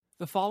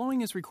The following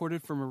is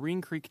recorded for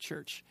Marine Creek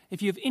Church.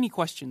 If you have any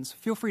questions,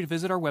 feel free to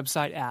visit our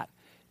website at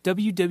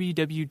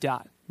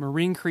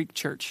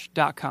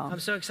www.marinecreekchurch.com. I'm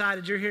so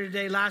excited you're here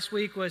today. Last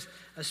week was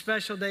a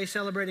special day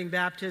celebrating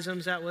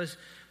baptisms. That was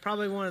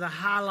probably one of the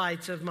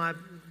highlights of my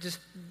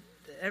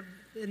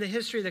in the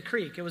history of the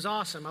creek. It was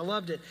awesome. I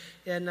loved it.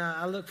 And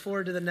I look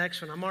forward to the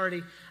next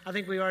one. I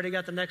think we already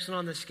got the next one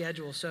on the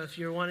schedule. So if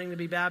you're wanting to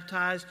be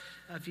baptized,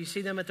 if you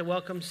see them at the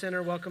welcome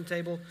center, welcome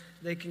table,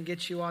 they can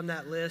get you on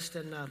that list.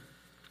 And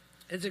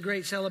it's a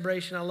great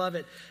celebration. I love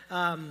it.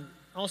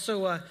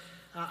 Also,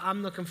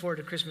 I'm looking forward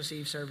to Christmas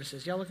Eve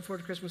services. Y'all looking forward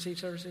to Christmas Eve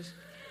services?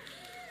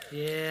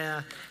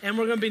 Yeah. And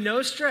we're going to be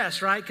no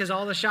stress, right? Because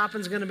all the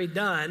shopping's going to be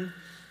done.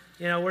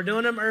 You know, we're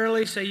doing them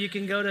early so you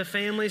can go to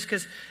families.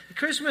 Because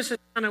Christmas is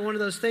kind of one of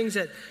those things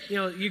that, you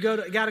know, you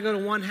got to go to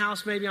one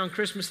house maybe on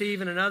Christmas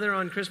Eve and another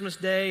on Christmas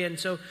Day. And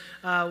so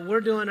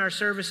we're doing our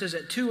services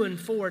at 2 and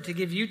 4 to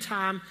give you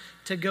time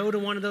to go to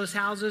one of those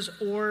houses.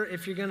 Or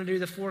if you're going to do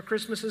the 4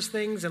 Christmases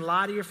things and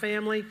lie to your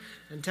family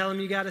and tell them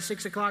you got a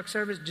 6 o'clock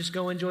service, just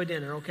go enjoy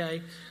dinner,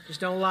 okay?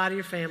 Just don't lie to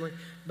your family.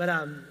 But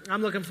I'm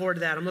looking forward to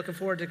that. I'm looking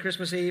forward to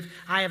Christmas Eve.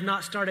 I have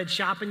not started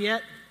shopping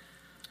yet,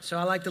 so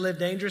I like to live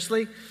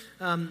dangerously.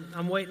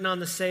 I'm waiting on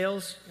the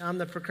sales. I'm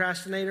the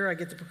procrastinator. I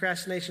get the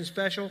procrastination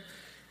special.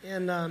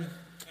 And I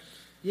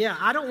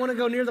don't want to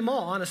go near the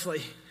mall,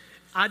 honestly.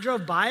 I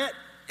drove by it,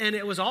 and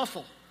it was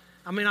awful.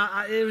 I mean,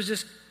 it was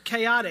just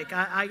chaotic.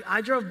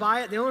 I drove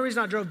by it. The only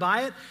reason I drove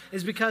by it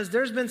is because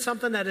there's been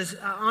something that is,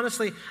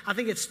 honestly, I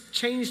think it's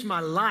changed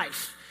my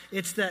life.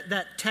 It's that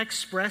Tech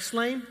Express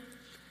lane.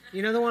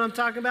 You know the one I'm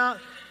talking about?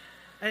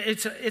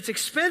 It's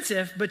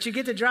expensive, but you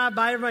get to drive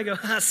by, everybody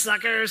go,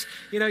 suckers.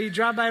 You know, you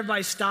drive by,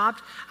 everybody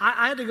stopped.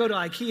 I had to go to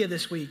IKEA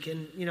this week,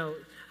 and, you know,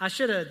 I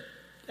should have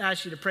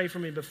asked you to pray for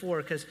me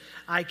before, because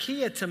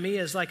IKEA to me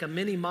is like a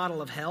mini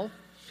model of hell.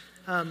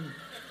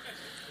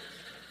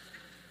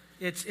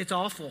 It's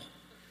awful.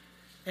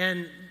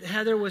 And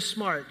Heather was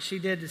smart. She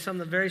did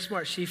something very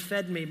smart. She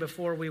fed me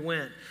before we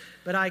went.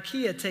 But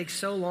IKEA takes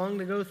so long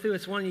to go through.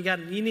 It's one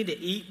you need to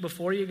eat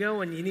before you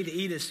go, and you need to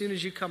eat as soon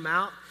as you come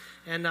out.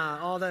 And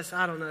all that's,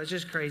 I don't know, it's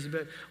just crazy.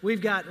 But we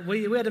had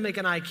to make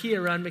an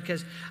IKEA run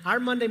because our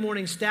Monday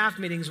morning staff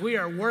meetings, we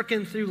are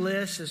working through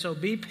lists. And so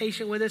be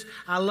patient with us.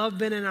 I love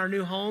being in our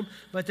new home,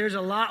 but there's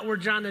a lot we're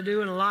trying to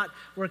do and a lot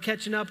we're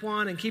catching up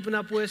on and keeping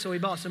up with. So we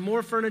bought some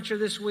more furniture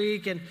this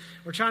week, and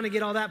we're trying to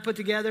get all that put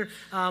together.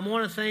 I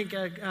want to thank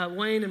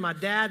Wayne and my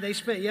dad. They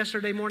spent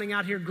yesterday morning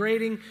out here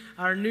grading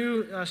our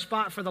new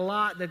spot for the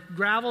lot. The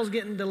gravel's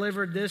getting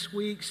delivered this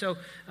week, so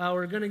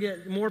we're going to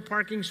get more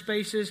parking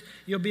spaces.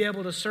 You'll be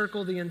able to circle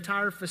the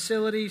entire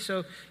facility,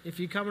 so if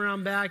you come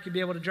around back, you'll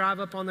be able to drive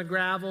up on the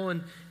gravel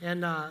and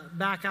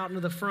back out into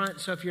the front.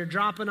 So if you're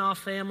dropping off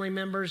family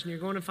members and you're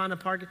going to find a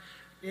parking,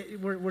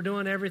 we're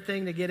doing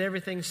everything to get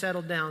everything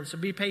settled down. So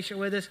be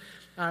patient with us.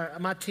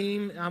 My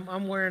team,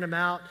 I'm wearing them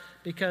out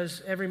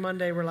because every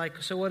Monday we're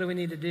like, so what do we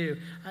need to do?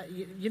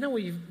 You know,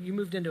 you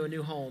moved into a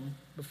new home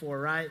before,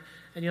 right?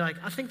 And you're like,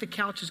 I think the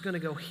couch is going to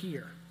go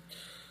here.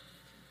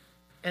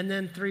 And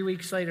then 3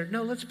 weeks later,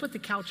 no, let's put the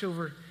couch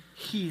over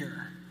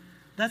here.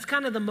 That's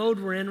kind of the mode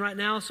we're in right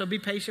now, so be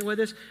patient with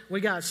us. We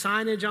got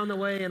signage on the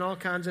way and all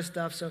kinds of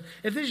stuff. So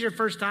if this is your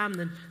first time,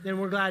 then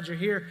we're glad you're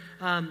here.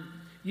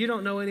 You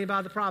don't know any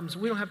about the problems.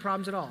 We don't have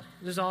problems at all.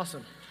 This is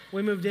awesome.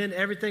 We moved in.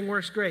 Everything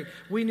works great.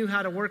 We knew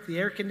how to work the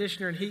air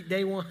conditioner and heat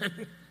day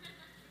one.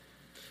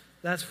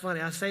 That's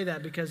funny. I say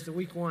that because the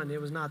week 1, it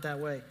was not that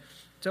way.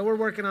 So we're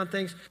working on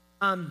things.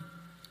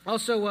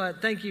 Also,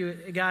 thank you,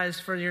 guys,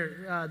 for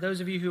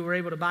those of you who were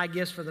able to buy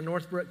gifts for the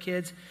Northbrook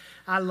kids.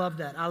 I love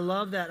that. I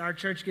love that our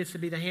church gets to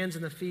be the hands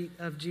and the feet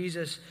of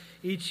Jesus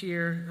each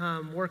year.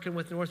 Working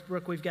with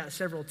Northbrook, we've got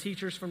several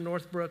teachers from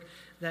Northbrook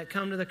that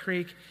come to the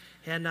creek.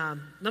 And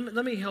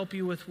let me help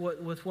you with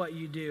what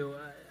you do.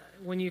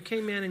 When you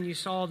came in and you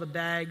saw the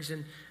bags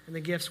and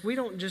the gifts, we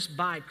don't just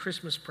buy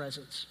Christmas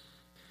presents.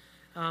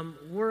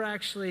 We're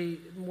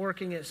actually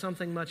working at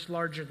something much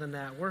larger than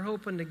that. We're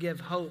hoping to give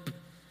hope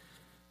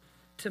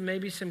to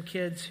maybe some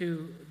kids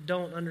who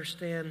don't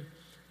understand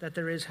that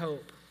there is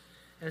hope.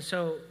 And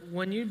so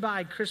when you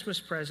buy Christmas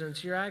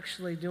presents, you're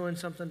actually doing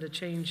something to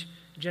change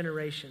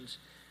generations.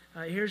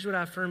 Here's what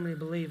I firmly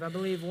believe. I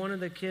believe one of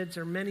the kids,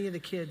 or many of the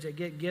kids that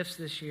get gifts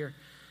this year,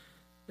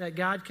 that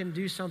God can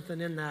do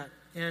something in that.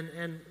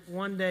 And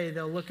one day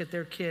they'll look at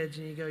their kids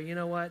and you go, you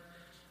know what?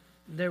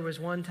 There was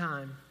one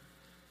time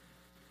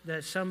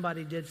that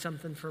somebody did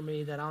something for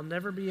me that I'll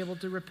never be able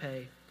to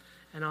repay.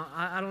 And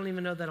I don't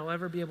even know that I'll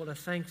ever be able to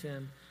thank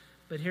them.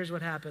 But here's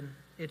what happened.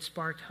 It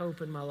sparked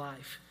hope in my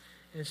life.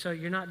 And so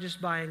you're not just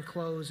buying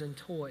clothes and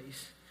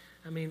toys.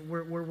 I mean,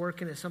 we're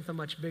working at something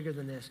much bigger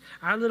than this.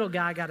 Our little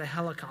guy got a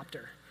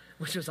helicopter,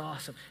 which was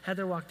awesome.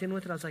 Heather walked in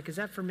with it. I was like, is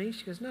that for me?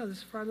 She goes, no, this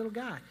is for our little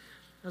guy.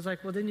 I was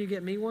like, well, then you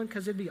get me one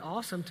because it'd be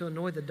awesome to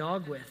annoy the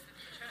dog with.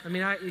 I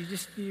mean,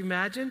 you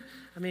imagine?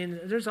 I mean,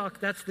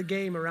 that's the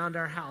game around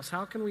our house.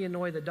 How can we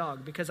annoy the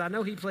dog? Because I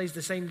know he plays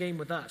the same game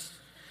with us.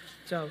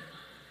 So,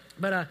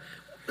 but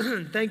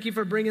Thank you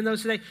for bringing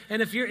those today.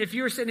 And if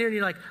you're sitting here and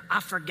you're like, I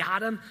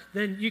forgot them,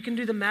 then you can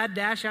do the mad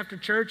dash after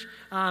church.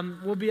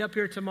 We'll be up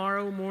here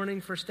tomorrow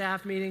morning for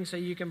staff meeting, so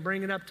you can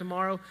bring it up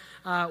tomorrow.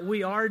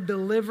 We are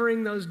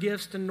delivering those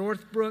gifts to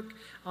Northbrook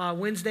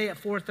Wednesday at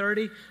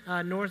 4:30.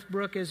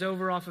 Northbrook is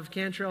over off of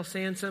Cantrell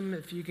Sansom.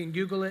 If you can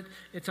Google it,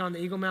 it's on the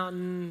Eagle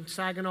Mountain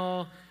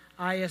Saginaw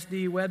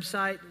ISD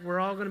website. We're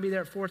all going to be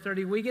there at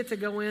 4:30. We get to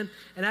go in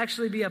and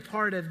actually be a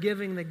part of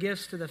giving the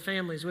gifts to the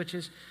families, which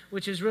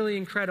is really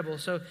incredible.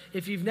 So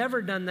if you've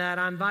never done that,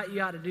 I invite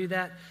you out to do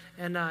that.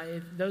 And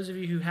if those of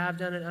you who have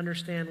done it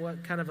understand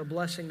what kind of a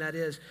blessing that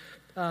is.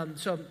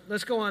 So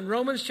let's go on.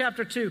 Romans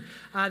chapter 2.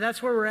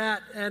 That's where we're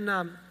at.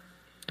 And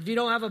if you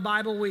don't have a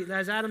Bible,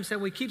 as Adam said,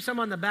 we keep some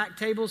on the back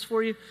tables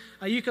for you.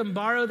 You can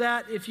borrow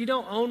that. If you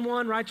don't own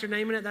one, write your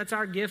name in it. That's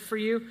our gift for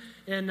you.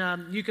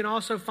 And you can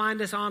also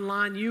find us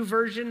online.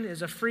 YouVersion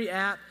is a free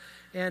app.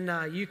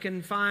 And you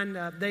can find,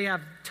 they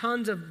have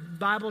tons of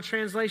Bible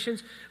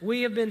translations.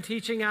 We have been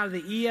teaching out of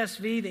the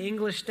ESV, the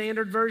English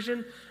Standard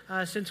Version,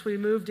 since we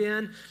moved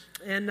in.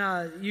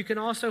 And you can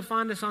also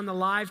find us on the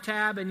Live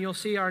tab, and you'll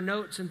see our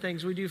notes and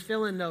things. We do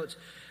fill-in notes.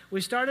 We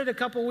started a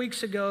couple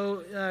weeks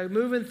ago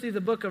moving through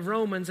the book of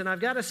Romans, and I've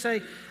got to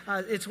say,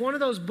 it's one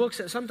of those books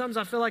that sometimes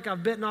I feel like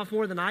I've bitten off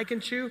more than I can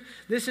chew.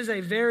 This is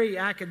a very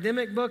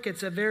academic book.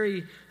 It's a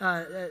very,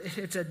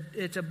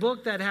 it's a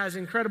book that has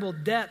incredible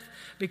depth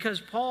because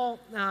Paul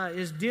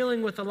is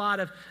dealing with a lot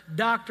of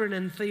doctrine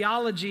and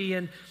theology,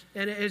 and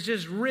it's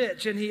just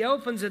rich. And he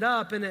opens it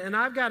up, and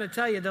I've got to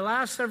tell you, the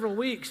last several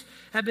weeks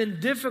have been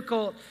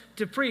difficult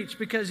to preach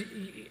because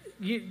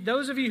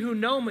those of you who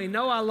know me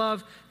know I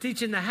love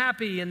teaching the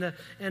happy and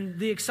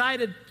the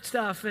excited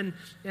stuff, and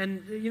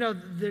you know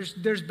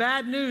there's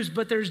bad news,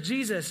 but there's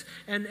Jesus,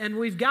 and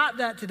we've got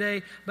that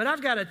today. But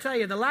I've got to tell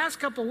you, the last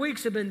couple of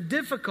weeks have been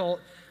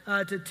difficult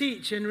to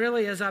teach, and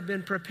really as I've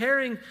been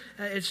preparing,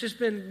 it's just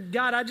been,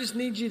 God, I just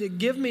need you to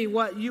give me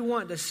what you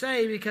want to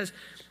say, because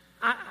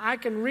I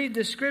can read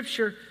the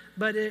scripture,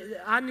 but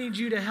I need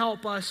you to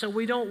help us so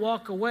we don't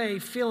walk away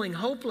feeling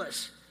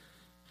hopeless.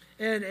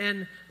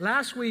 And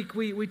last week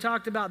we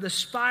talked about the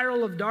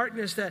spiral of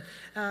darkness that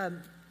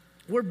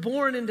we're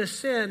born into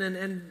sin.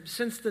 And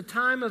since the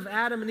time of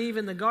Adam and Eve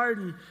in the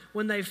garden,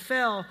 when they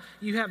fell,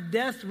 you have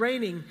death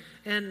reigning.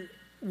 And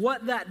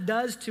what that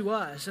does to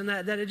us, and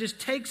that it just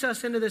takes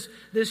us into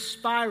this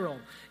spiral.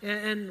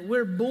 And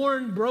we're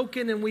born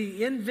broken, and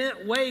we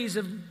invent ways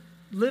of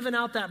living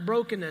out that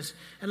brokenness.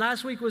 And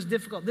last week was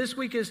difficult. This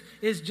week is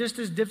just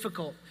as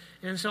difficult.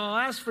 And so I'll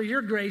ask for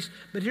your grace,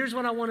 but here's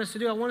what I want us to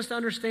do. I want us to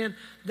understand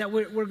that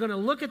we're going to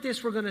look at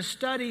this. We're going to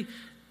study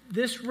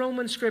this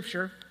Roman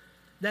scripture,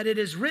 that it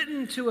is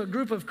written to a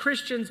group of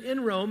Christians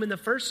in Rome in the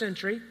first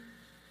century.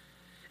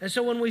 And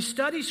so when we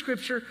study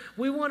scripture,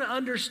 we want to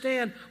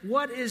understand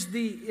what is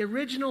the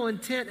original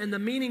intent and the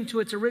meaning to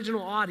its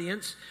original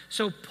audience.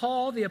 So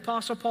Paul, the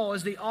Apostle Paul,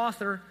 is the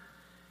author,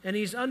 and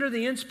he's under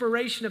the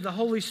inspiration of the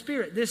Holy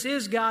Spirit. This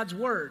is God's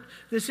word.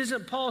 This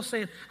isn't Paul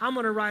saying, I'm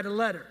going to write a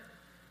letter.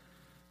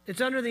 It's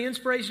under the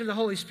inspiration of the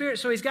Holy Spirit.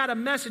 So he's got a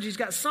message. He's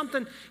got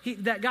something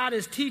that God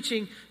is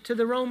teaching to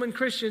the Roman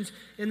Christians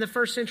in the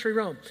first century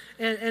Rome.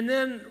 And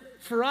then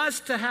for us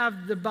to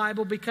have the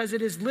Bible, because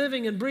it is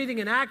living and breathing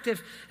and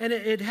active, and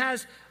it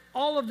has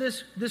all of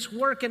this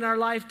work in our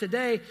life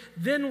today,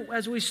 then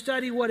as we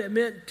study what it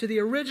meant to the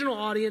original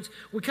audience,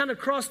 we kind of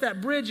cross that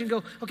bridge and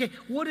go, okay,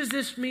 what does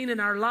this mean in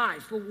our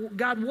life?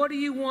 God, what do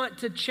you want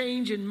to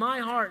change in my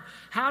heart?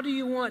 How do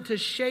you want to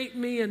shape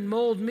me and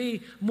mold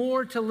me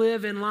more to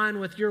live in line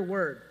with your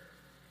word?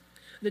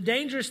 The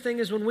dangerous thing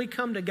is when we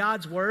come to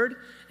God's word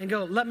and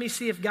go, let me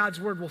see if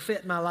God's word will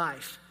fit my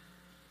life.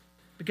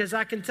 Because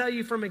I can tell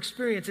you from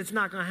experience, it's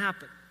not going to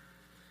happen.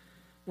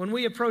 When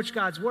we approach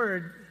God's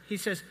word, he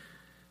says,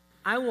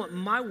 I want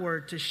my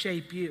word to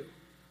shape you,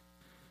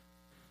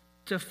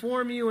 to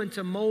form you and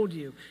to mold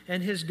you.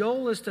 And his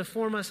goal is to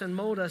form us and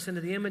mold us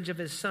into the image of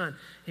his son,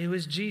 who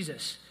is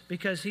Jesus,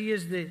 because he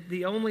is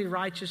the only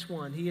righteous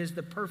one. He is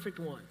the perfect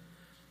one.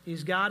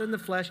 He's God in the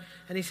flesh.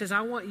 And he says,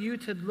 I want you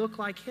to look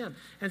like him.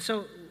 And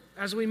so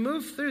as we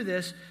move through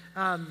this,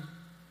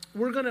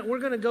 we're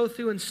gonna go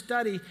through and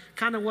study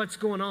kind of what's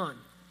going on.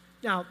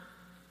 Now,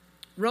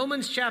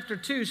 Romans chapter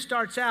 2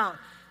 starts out,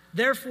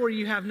 therefore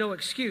you have no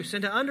excuse.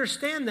 And to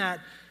understand that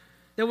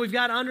we've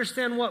got to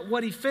understand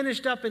what he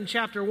finished up in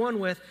chapter 1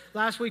 with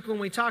last week when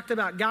we talked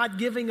about God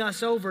giving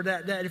us over,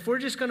 that if we're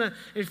just gonna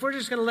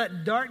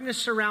let darkness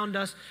surround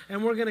us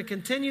and we're gonna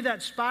continue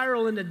that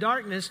spiral into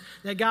darkness,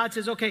 that God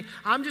says, okay,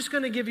 I'm just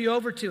gonna give you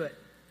over to it.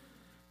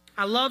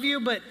 I love you,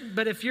 but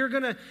if you're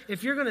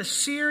gonna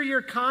sear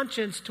your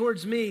conscience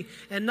towards me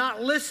and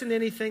not listen to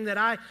anything that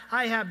I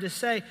have to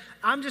say,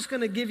 I'm just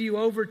gonna give you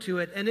over to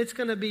it, and it's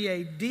gonna be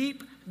a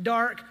deep,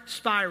 dark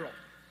spiral.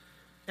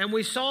 And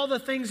we saw the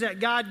things that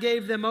God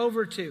gave them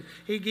over to.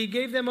 He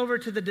gave them over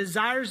to the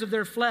desires of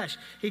their flesh.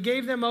 He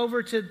gave them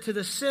over to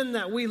the sin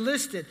that we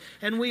listed.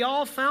 And we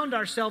all found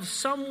ourselves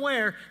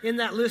somewhere in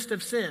that list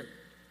of sin.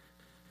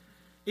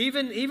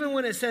 Even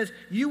when it says,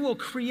 you will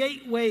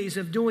create ways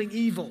of doing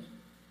evil.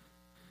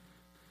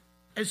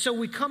 And so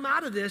we come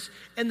out of this,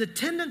 and the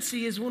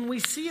tendency is when we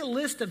see a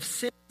list of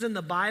sins in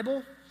the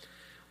Bible,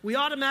 we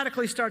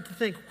automatically start to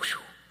think,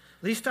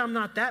 at least I'm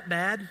not that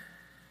bad.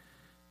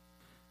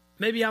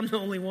 Maybe I'm the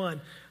only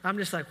one. I'm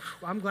just like,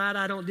 I'm glad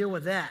I don't deal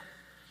with that.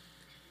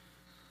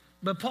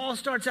 But Paul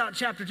starts out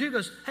chapter 2,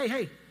 goes,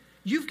 hey,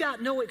 you've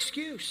got no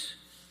excuse.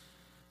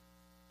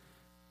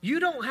 You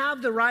don't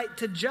have the right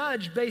to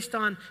judge based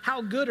on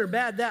how good or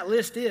bad that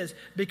list is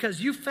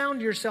because you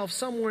found yourself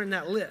somewhere in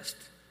that list.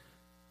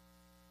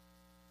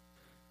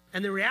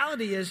 And the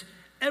reality is,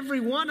 every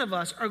one of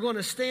us are going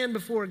to stand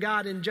before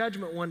God in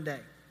judgment one day.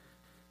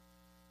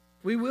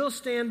 We will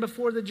stand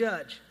before the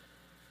judge.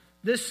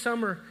 This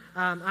summer,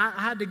 I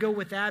had to go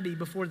with Abby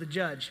before the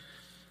judge.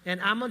 And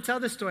I'm going to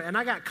tell this story. And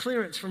I got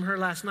clearance from her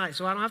last night,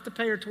 so I don't have to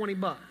pay her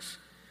 $20.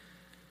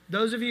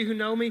 Those of you who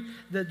know me,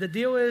 the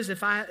deal is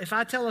if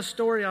I tell a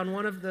story on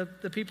one of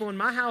the people in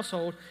my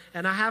household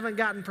and I haven't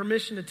gotten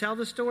permission to tell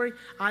the story,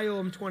 I owe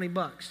them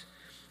 $20.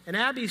 And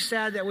Abby's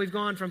sad that we've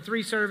gone from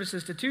 3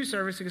 services to 2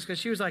 services because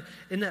she was like,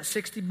 isn't that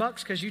 $60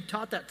 because you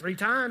taught that 3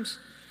 times?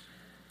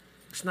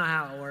 It's not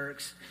how it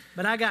works.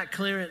 But I got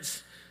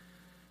clearance.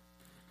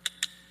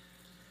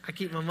 I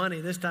keep my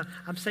money this time.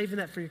 I'm saving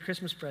that for your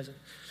Christmas present.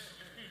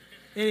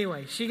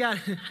 Anyway, she got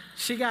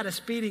a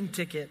speeding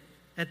ticket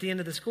at the end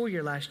of the school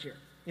year last year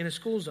in a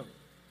school zone.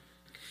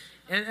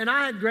 And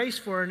I had grace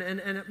for her,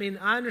 and I mean,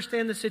 I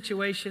understand the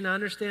situation. I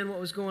understand what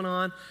was going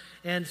on.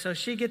 And so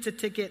she gets a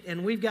ticket,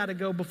 and we've got to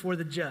go before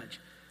the judge.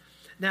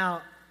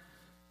 Now,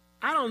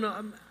 I don't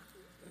know.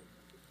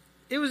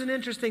 It was an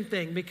interesting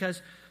thing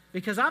because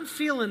I'm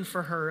feeling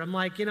for her. I'm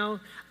like,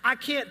 I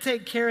can't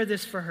take care of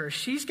this for her.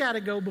 She's got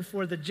to go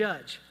before the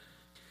judge.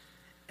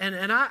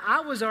 And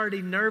I was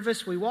already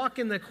nervous. We walk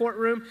in the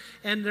courtroom,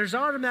 and there's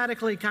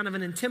automatically kind of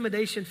an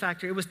intimidation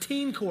factor. It was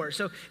teen court,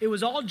 so it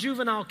was all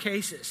juvenile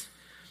cases.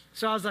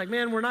 So I was like,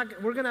 man, we're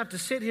going to have to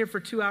sit here for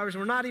 2 hours.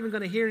 We're not even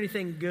going to hear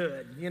anything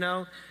good,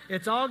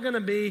 It's all going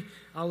to be,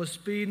 I was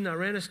speeding, I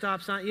ran a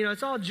stop sign.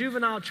 It's all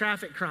juvenile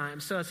traffic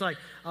crimes. So it's like,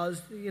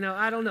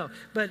 I don't know.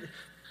 But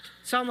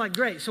so I'm like,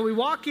 great. So we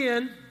walk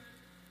in,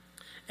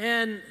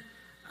 and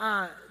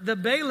the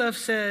bailiff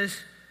says,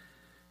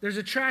 there's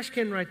a trash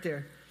can right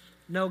there.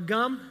 No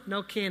gum,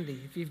 no candy.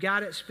 If you've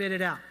got it, spit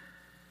it out.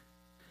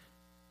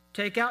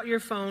 Take out your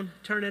phone,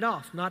 turn it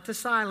off. Not to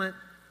silent,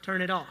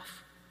 turn it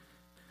off.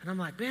 And I'm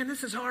like, man,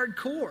 this is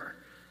hardcore.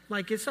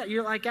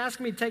 You're like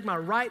asking me to take my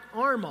right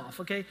arm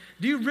off, okay?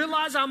 Do you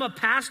realize I'm a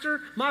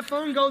pastor? My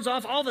phone goes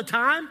off all the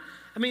time.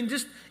 I mean,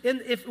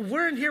 if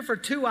we're in here for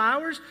 2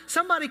 hours,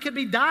 somebody could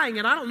be dying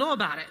and I don't know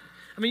about it.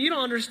 I mean, you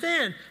don't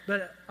understand.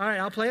 But all right,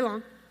 I'll play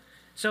along.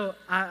 So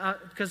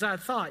because I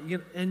thought,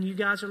 and you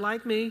guys are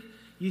like me,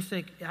 you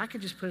think, I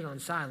could just put it on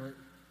silent,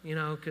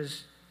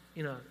 because,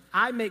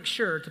 I make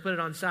sure to put it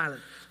on silent.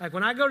 Like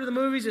when I go to the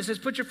movies, it says,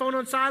 put your phone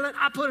on silent,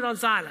 I put it on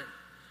silent.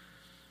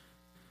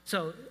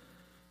 So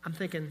I'm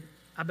thinking,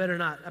 I better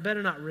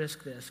not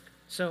risk this.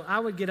 So I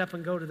would get up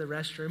and go to the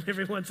restroom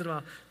every once in a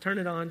while, turn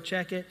it on,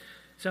 check it.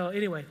 So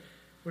anyway,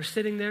 we're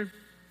sitting there.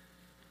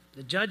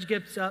 The judge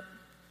gets up,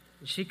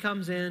 and she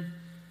comes in,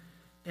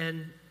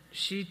 and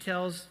she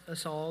tells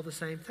us all the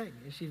same thing.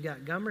 If you've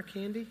got gum or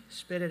candy,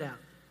 spit it out.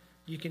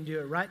 You can do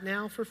it right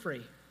now for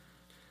free.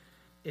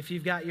 If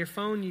you've got your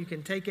phone, you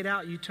can take it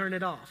out, you turn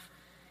it off.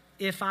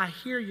 If I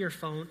hear your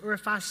phone or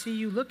if I see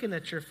you looking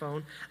at your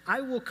phone,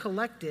 I will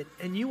collect it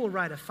and you will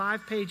write a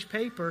 5-page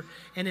paper,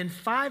 and in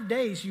 5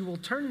 days you will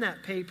turn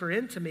that paper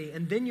into me,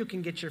 and then you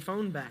can get your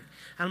phone back.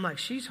 And I'm like,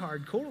 she's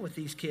hardcore with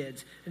these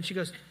kids. And she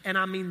goes, and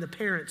I mean the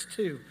parents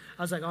too.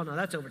 I was like, oh no,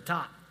 that's over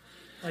top.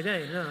 Like,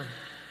 hey, no.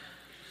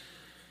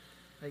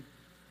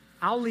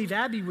 I'll leave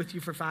Abby with you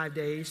for 5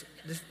 days.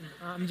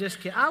 I'm just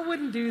kidding. I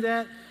wouldn't do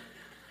that.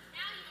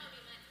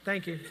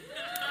 Thank you.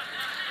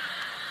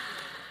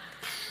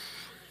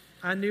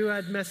 I knew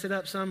I'd mess it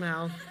up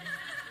somehow.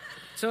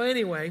 So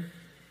anyway,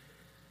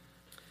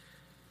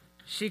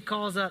 she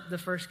calls up the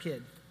first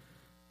kid.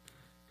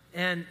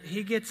 And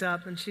he gets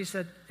up, and she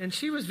said, and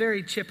she was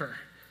very chipper.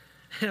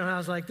 And I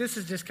was like, this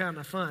is just kind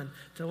of fun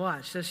to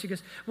watch. So she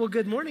goes, well,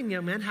 good morning,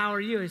 young man. How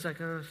are you? He's like,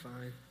 oh,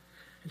 fine.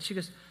 And she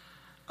goes,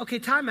 okay,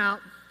 time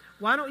out.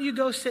 Why don't you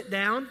go sit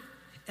down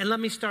and let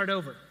me start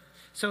over?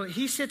 So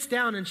he sits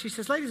down, and she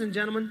says, ladies and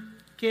gentlemen,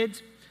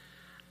 kids,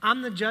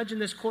 I'm the judge in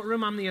this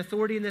courtroom. I'm the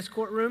authority in this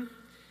courtroom.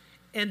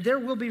 And there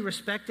will be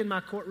respect in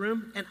my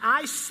courtroom. And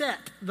I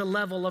set the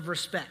level of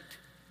respect.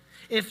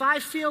 If I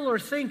feel or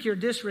think you're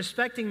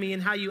disrespecting me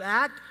in how you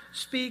act,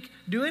 speak,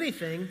 do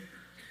anything,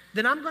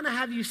 then I'm going to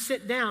have you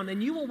sit down,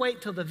 and you will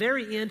wait till the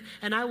very end,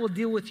 and I will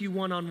deal with you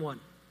one-on-one.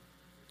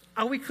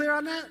 Are we clear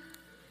on that?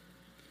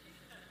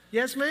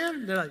 Yes,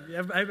 ma'am? They're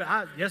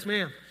like, yes,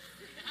 ma'am.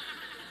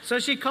 So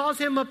she calls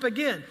him up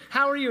again.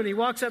 How are you? And he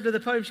walks up to the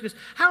podium. She goes,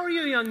 how are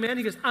you, young man?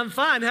 He goes, I'm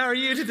fine. How are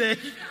you today?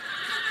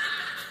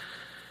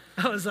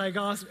 I was like,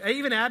 awesome.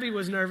 Even Abby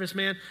was nervous,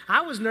 man.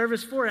 I was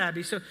nervous for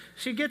Abby. So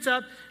she gets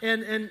up,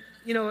 and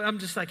I'm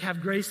just like,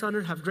 have grace on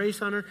her, have grace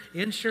on her.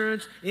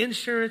 Insurance,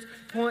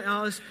 point,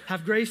 all this,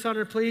 have grace on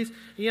her, please.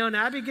 And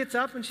Abby gets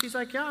up, and she's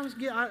like,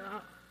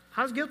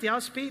 I was guilty. I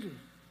was speeding.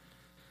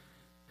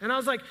 And I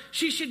was like,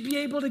 she should be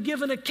able to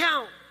give an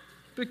account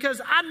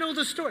because I know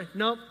the story.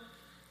 Nope.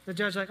 The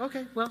judge's like,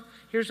 okay, well,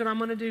 here's what I'm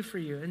going to do for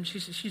you. And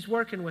she's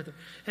working with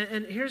her.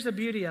 And here's the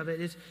beauty of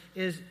it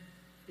is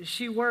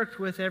she worked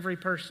with every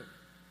person.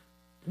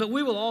 But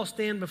we will all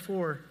stand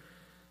before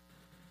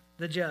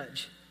the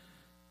judge.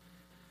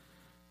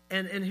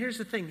 And here's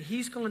the thing.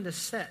 He's going to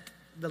set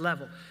the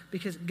level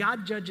because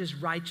God judges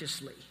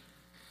righteously.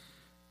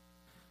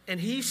 And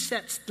he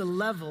sets the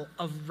level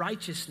of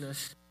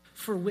righteousness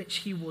for which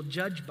he will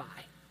judge by.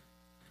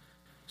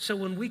 So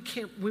when we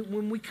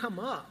come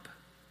up,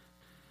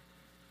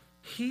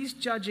 he's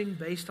judging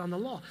based on the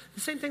law. The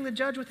same thing the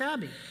judge with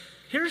Abby.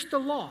 Here's the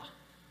law.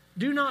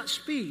 Do not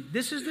speed.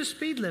 This is the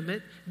speed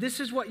limit. This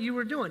is what you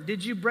were doing.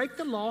 Did you break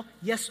the law?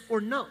 Yes or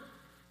no?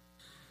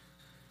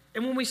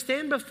 And when we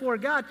stand before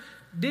God,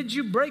 did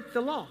you break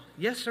the law?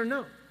 Yes or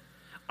no?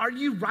 Are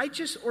you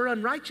righteous or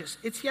unrighteous?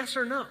 It's yes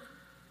or no.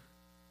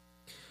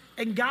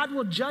 And God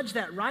will judge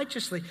that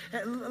righteously.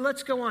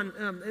 Let's go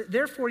on.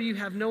 Therefore, you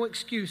have no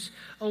excuse,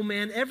 O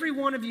man, every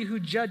one of you who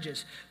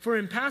judges. For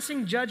in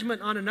passing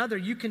judgment on another,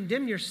 you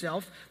condemn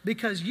yourself,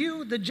 because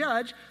you, the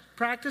judge,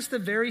 practice the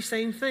very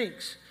same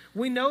things.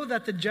 We know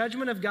that the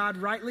judgment of God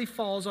rightly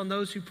falls on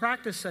those who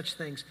practice such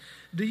things.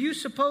 Do you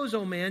suppose,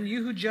 O man,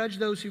 you who judge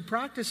those who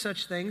practice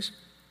such things,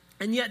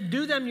 and yet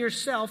do them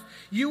yourself,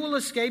 you will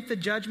escape the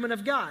judgment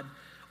of God?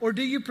 Or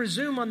do you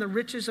presume on the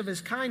riches of his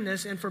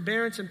kindness and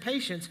forbearance and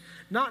patience,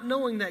 not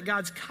knowing that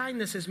God's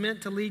kindness is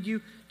meant to lead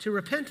you to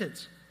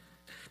repentance?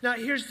 Now,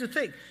 here's the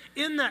thing.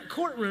 In that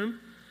courtroom,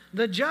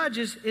 the judge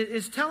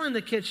is telling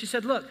the kids, she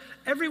said, look,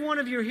 every one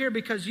of you are here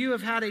because you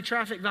have had a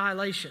traffic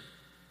violation.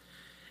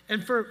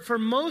 And for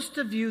most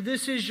of you,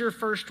 this is your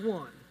first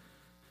one.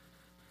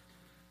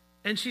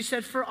 And she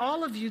said, for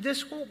all of you,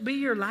 this won't be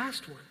your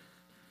last one.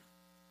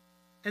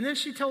 And then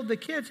she told the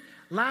kids,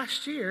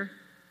 last year,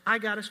 I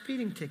got a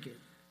speeding ticket.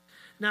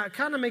 Now, it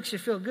kind of makes you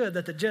feel good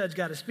that the judge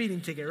got a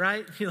speeding ticket,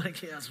 right? You're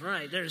like, yeah, that's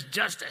right. There's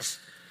justice.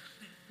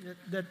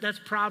 That's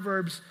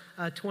Proverbs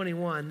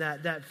 21,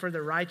 that for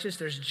the righteous,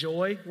 there's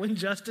joy when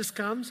justice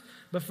comes.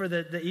 But for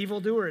the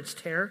evildoer, it's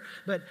terror.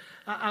 But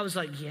I was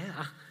like,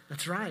 yeah,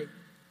 that's right.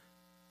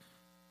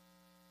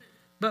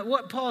 But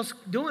what Paul's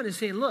doing is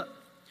saying, look,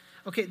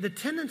 okay, the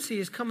tendency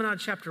is coming out of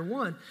chapter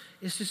 1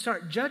 is to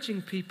start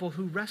judging people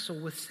who wrestle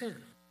with sin.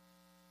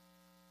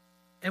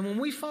 And when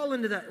we fall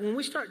into that, when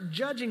we start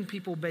judging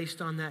people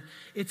based on that,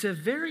 it's a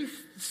very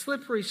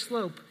slippery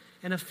slope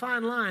and a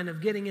fine line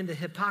of getting into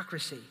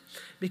hypocrisy.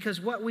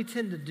 Because what we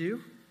tend to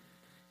do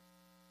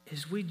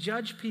is we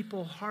judge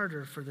people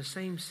harder for the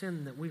same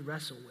sin that we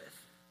wrestle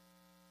with.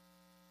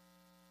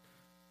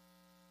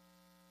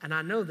 And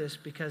I know this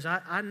because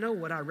I know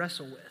what I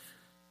wrestle with.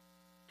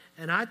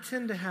 And I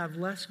tend to have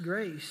less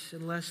grace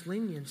and less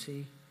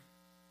leniency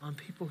on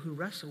people who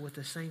wrestle with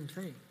the same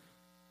thing.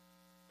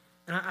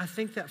 And I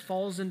think that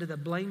falls into the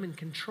blame and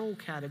control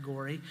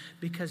category,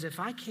 because if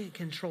I can't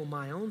control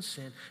my own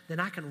sin, then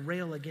I can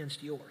rail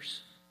against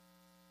yours.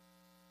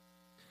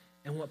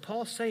 And what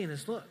Paul's saying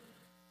is, look,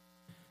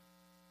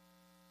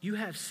 you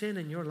have sin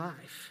in your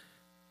life.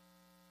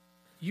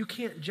 You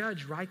can't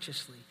judge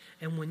righteously.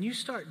 And when you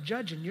start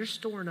judging, you're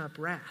storing up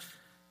wrath.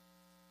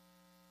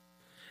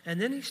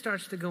 And then he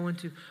starts to go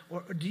into,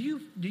 or do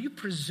you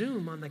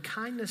presume on the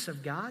kindness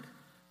of God?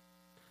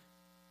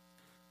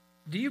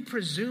 Do you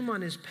presume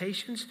on his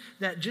patience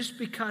that just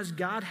because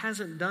God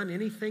hasn't done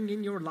anything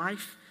in your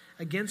life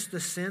against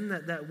the sin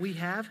that we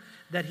have,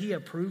 that he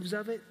approves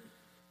of it?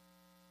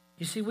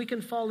 You see, we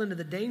can fall into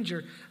the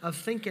danger of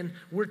thinking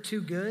we're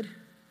too good.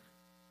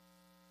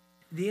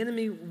 The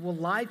enemy will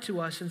lie to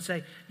us and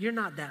say, you're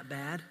not that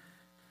bad.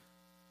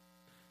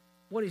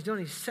 What he's doing,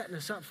 he's setting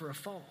us up for a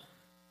fall.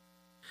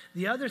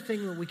 The other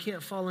thing that we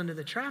can't fall into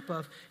the trap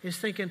of is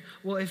thinking,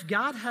 well, if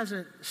God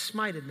hasn't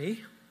smited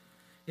me,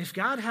 if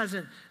God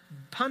hasn't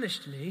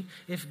punished me,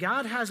 if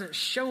God hasn't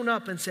shown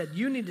up and said,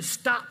 you need to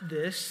stop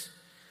this,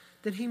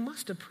 then he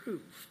must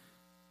approve.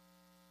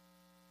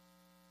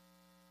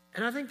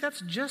 And I think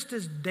that's just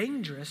as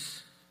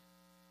dangerous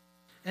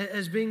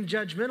as being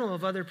judgmental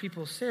of other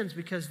people's sins,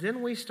 because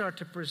then we start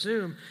to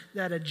presume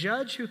that a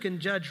judge who can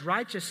judge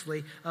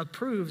righteously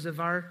approves of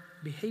our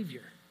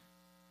behavior.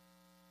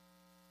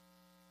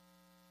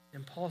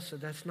 And Paul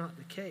said that's not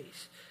the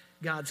case.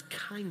 God's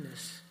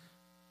kindness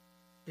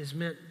is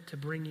meant to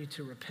bring you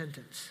to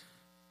repentance.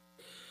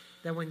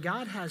 That when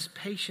God has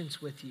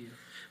patience with you,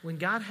 when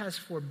God has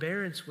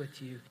forbearance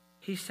with you,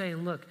 he's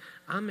saying, look,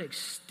 I'm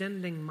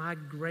extending my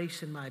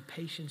grace and my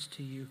patience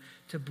to you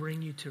to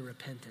bring you to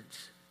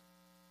repentance.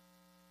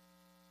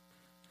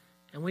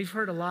 And we've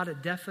heard a lot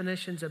of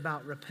definitions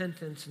about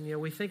repentance, and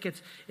we think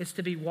it's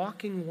to be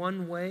walking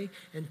one way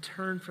and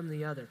turn from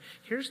the other.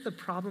 Here's the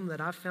problem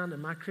that I've found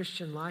in my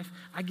Christian life.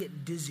 I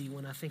get dizzy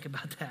when I think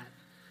about that.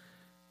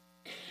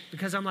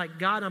 Because I'm like,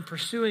 God, I'm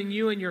pursuing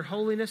you in your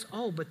holiness.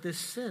 Oh, but this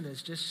sin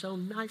is just so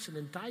nice and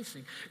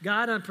enticing.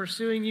 God, I'm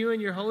pursuing you in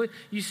your holiness.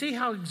 You see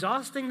how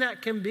exhausting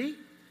that can be?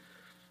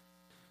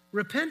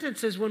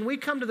 Repentance is when we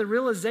come to the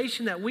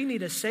realization that we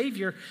need a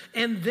Savior,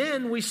 and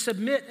then we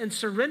submit and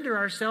surrender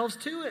ourselves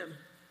to Him.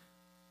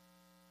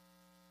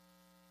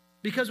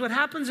 Because what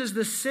happens is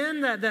the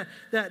sin, that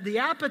the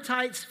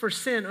appetites for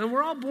sin, and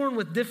we're all born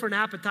with different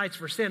appetites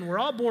for sin. We're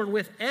all born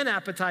with an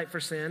appetite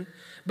for sin,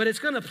 but it's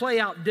going to play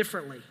out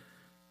differently.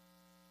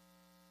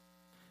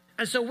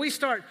 And so we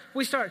start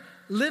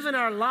living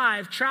our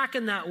life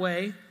tracking that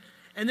way.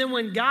 And then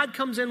when God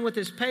comes in with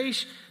His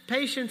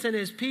patience and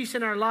His peace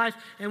in our life,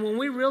 and when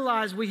we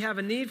realize we have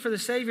a need for the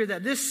Savior,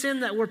 that this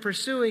sin that we're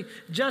pursuing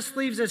just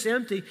leaves us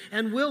empty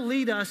and will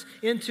lead us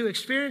into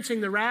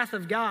experiencing the wrath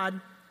of God.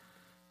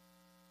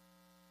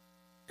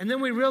 And then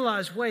we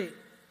realize, wait,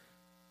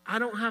 I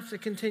don't have to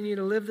continue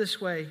to live this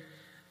way.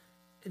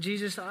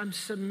 Jesus, I'm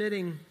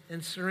submitting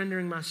and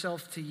surrendering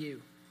myself to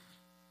you.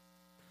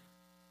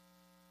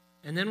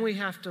 And then we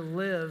have to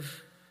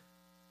live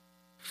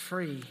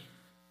free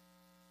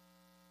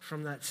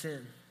from that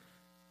sin.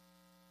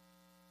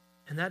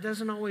 And that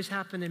doesn't always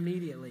happen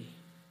immediately.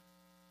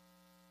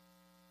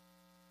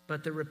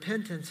 But the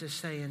repentance is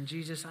saying,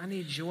 Jesus, I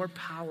need your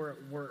power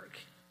at work.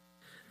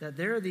 That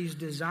there are these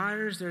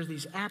desires, there's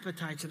these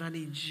appetites, and I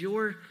need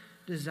your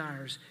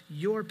desires,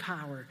 your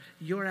power,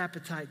 your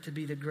appetite to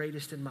be the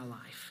greatest in my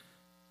life.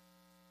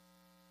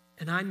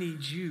 And I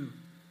need you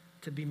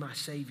to be my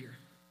Savior.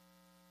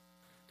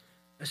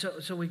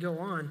 So we go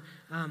on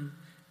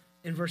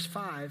in verse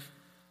 5.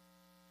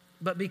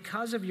 But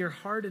because of your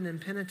hard and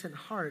impenitent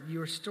heart,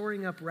 you are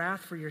storing up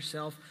wrath for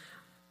yourself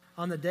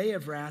on the day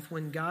of wrath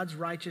when God's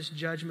righteous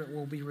judgment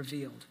will be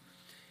revealed.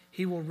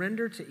 He will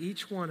render to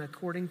each one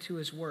according to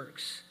his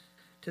works.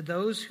 To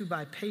those who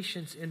by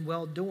patience in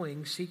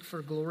well-doing seek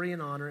for glory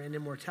and honor and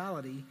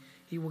immortality,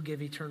 he will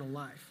give eternal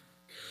life.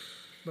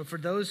 But for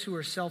those who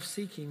are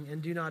self-seeking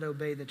and do not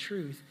obey the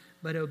truth,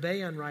 but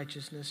obey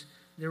unrighteousness,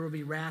 there will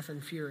be wrath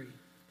and fury.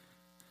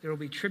 There will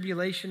be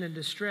tribulation and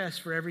distress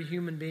for every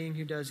human being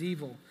who does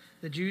evil,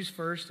 the Jews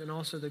first and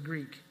also the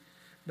Greek.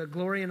 But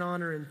glory and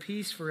honor and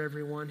peace for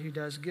everyone who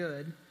does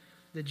good,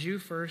 the Jew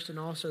first and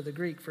also the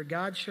Greek. For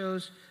God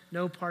shows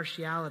no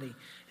partiality.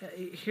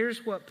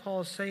 Here's what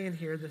Paul's saying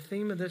here. The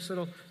theme of this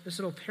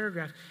little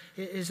paragraph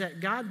is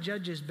that God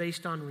judges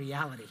based on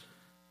reality.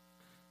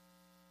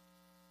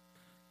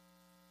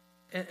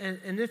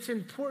 And it's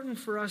important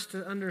for us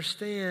to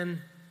understand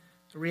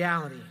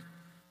reality.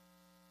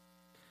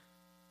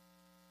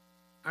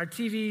 Our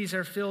TVs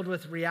are filled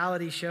with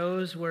reality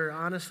shows where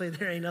honestly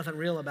there ain't nothing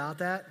real about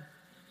that.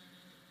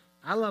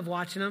 I love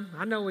watching them.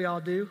 I know we all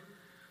do.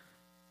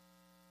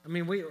 I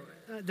mean,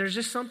 there's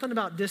just something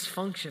about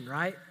dysfunction,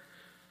 right?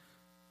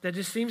 That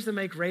just seems to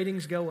make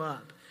ratings go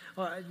up.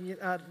 Oh,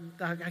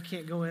 I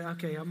can't go in.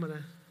 Okay,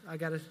 I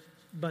got a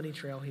bunny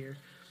trail here,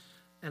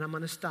 and I'm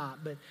going to stop.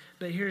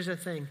 But here's the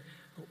thing.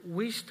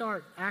 We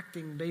start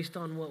acting based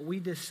on what we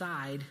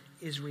decide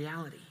is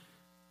reality.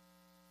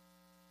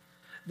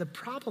 The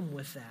problem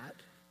with that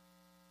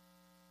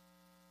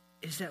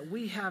is that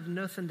we have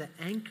nothing to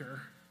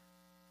anchor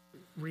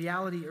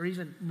reality or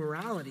even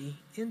morality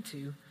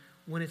into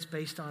when it's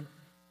based on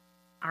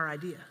our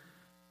idea.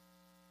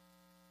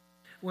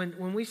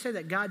 When we say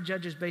that God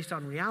judges based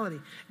on reality,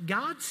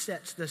 God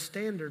sets the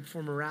standard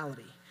for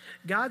morality.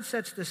 God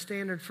sets the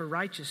standard for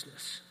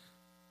righteousness.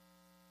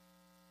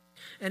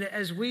 And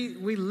as we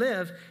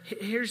live,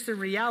 here's the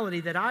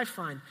reality that I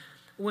find.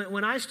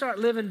 When I start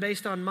living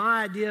based on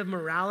my idea of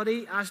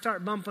morality, I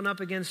start bumping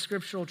up against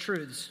scriptural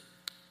truths.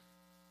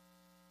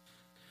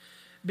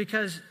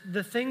 Because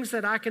the things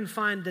that I can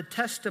find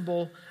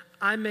detestable,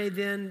 I may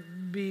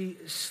then be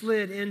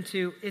slid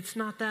into, it's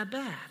not that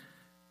bad.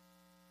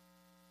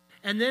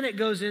 And then it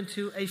goes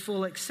into a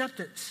full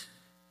acceptance.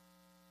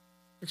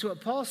 It's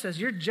what Paul says.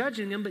 You're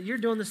judging them, but you're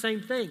doing the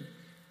same thing.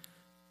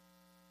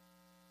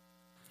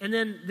 And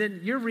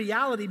then your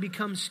reality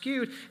becomes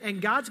skewed,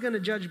 and God's going to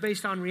judge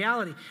based on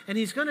reality. And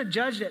he's going to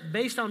judge it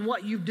based on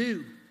what you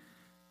do.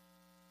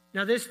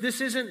 Now, this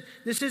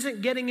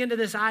isn't getting into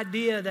this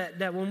idea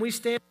that when we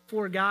stand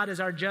before God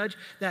as our judge,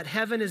 that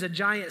heaven is a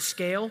giant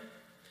scale.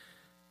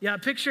 Yeah,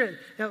 picture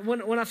it.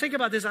 When I think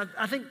about this,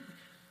 I think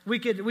we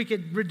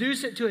could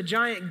reduce it to a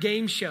giant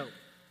game show.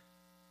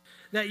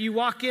 That you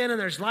walk in and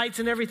there's lights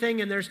and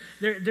everything, and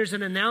there's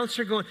an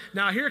announcer going,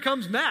 now here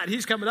comes Matt.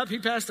 He's coming up. He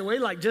passed away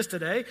like just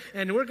today.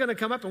 And we're going to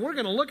come up and we're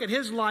going to look at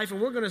his life and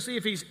we're going to see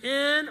if he's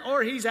in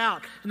or he's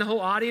out. And the whole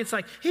audience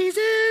like, he's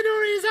in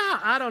or he's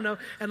out. I don't know.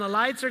 And the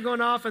lights are going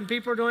off and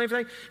people are doing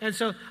everything. And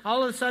so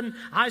all of a sudden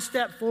I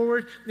step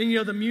forward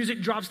and, the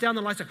music drops down.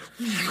 The lights are,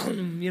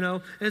 and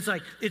it's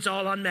like, it's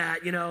all on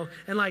Matt,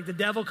 And like the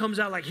devil comes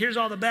out like, here's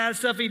all the bad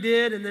stuff he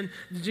did. And then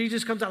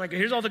Jesus comes out like,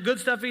 here's all the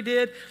good stuff he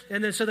did.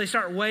 And then so they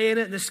start weighing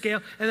it in the scale,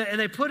 and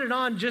they put it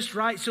on just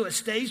right so it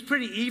stays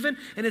pretty even,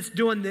 and it's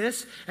doing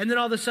this, and then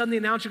all of a sudden the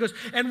announcer goes,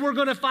 and we're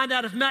going to find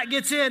out if Matt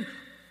gets in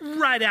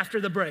right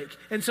after the break.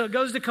 And so it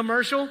goes to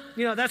commercial.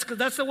 You know,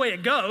 that's the way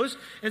it goes.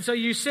 And so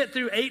you sit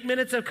through 8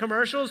 minutes of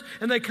commercials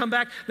and they come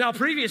back. Now,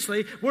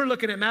 previously, we're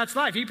looking at Matt's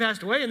life. He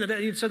passed away,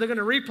 and so they're going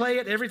to replay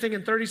it, everything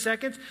in 30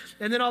 seconds.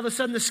 And then all of a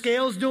sudden the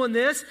scale's doing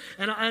this.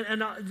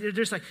 And they're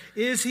just like,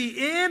 is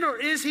he in or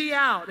is he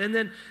out? And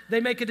then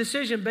they make a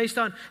decision based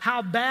on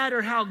how bad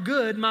or how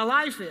good my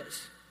life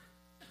is.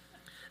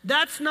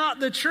 That's not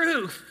the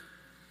truth.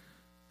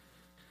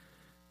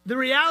 The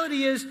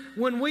reality is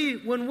when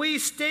we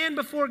stand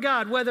before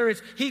God, whether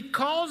it's He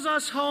calls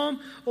us home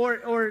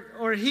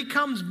or He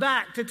comes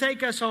back to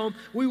take us home,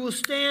 we will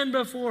stand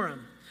before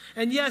Him.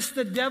 And yes,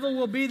 the devil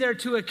will be there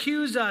to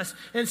accuse us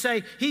and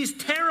say, he's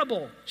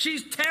terrible,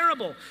 she's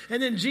terrible.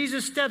 And then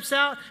Jesus steps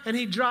out and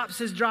He drops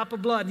His drop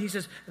of blood and He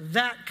says,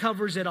 that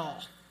covers it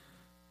all.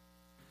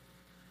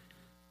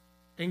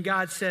 And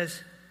God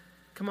says,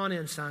 come on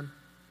in, son.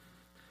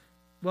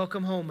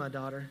 Welcome home, my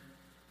daughter.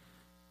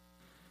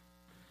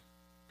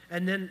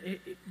 And then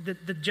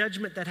the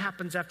judgment that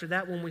happens after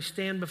that when we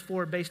stand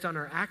before based on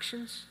our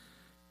actions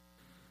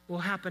will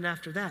happen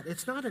after that.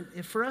 It's not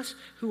for us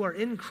who are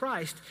in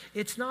Christ,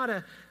 it's not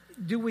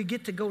do we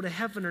get to go to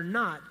heaven or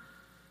not?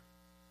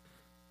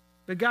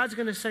 But God's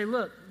going to say,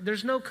 look,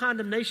 there's no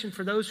condemnation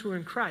for those who are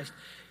in Christ.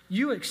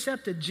 You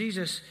accepted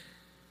Jesus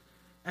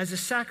as a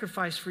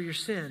sacrifice for your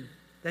sin,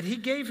 that He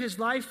gave His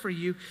life for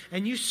you,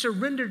 and you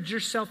surrendered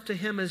yourself to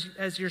Him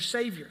as your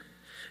Savior.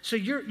 So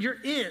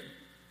you're in.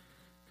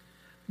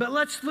 But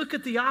let's look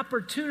at the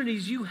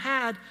opportunities you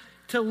had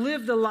to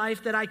live the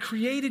life that I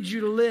created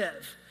you to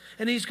live.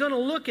 And He's going to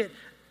look at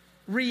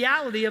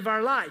reality of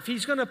our life.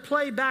 He's going to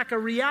play back a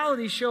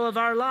reality show of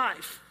our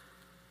life.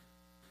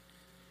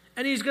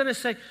 And He's going to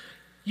say,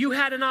 you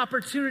had an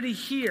opportunity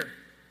here.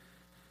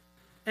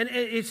 And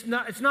it's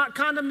not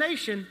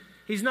condemnation.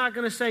 He's not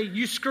going to say,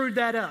 you screwed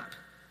that up.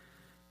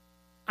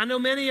 I know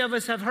many of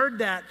us have heard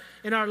that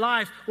in our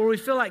life where we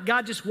feel like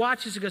God just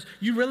watches and goes,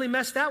 you really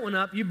messed that one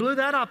up. You blew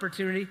that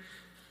opportunity.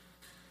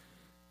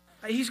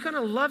 He's going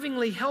to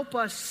lovingly help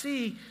us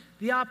see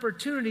the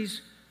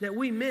opportunities that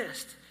we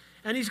missed.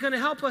 And He's going to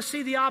help us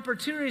see the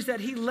opportunities that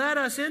He led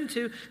us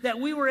into that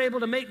we were able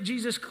to make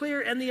Jesus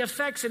clear and the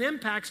effects and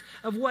impacts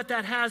of what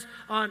that has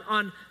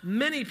on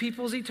many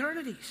people's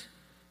eternities.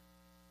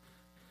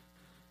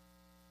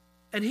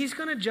 And He's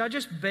going to judge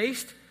us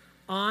based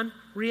on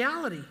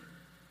reality.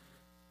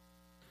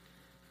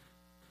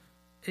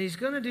 And He's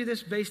going to do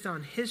this based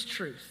on His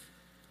truth.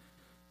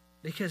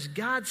 Because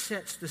God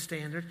sets the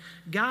standard.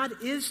 God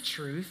is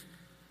truth.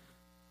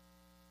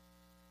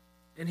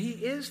 And He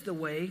is the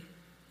way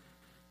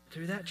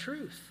through that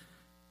truth.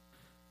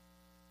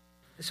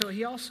 And so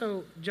He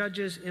also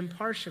judges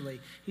impartially.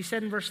 He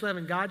said in verse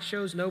 11, God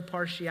shows no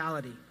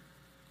partiality.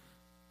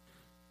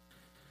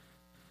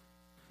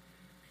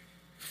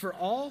 For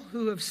all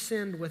who have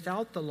sinned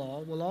without the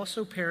law will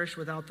also perish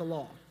without the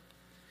law.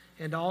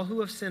 And all who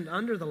have sinned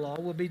under the law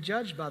will be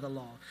judged by the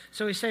law.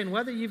 So He's saying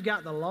whether you've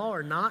got the law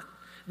or not,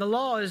 the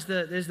law is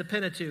the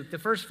Pentateuch, the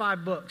first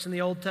 5 books in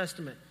the Old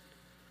Testament.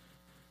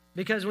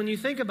 Because when you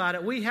think about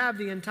it, we have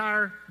the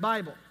entire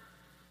Bible.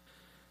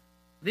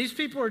 These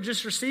people are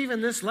just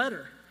receiving this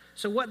letter.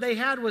 So what they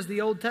had was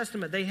the Old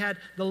Testament. They had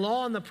the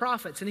law and the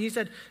prophets. And He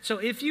said, so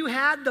if you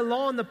had the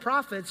law and the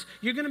prophets,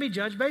 you're going to be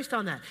judged based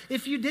on that.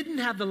 If you didn't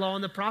have the law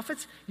and the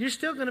prophets, you're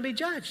still going to be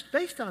judged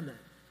based on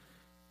that.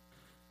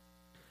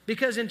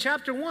 Because in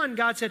chapter 1,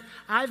 God said,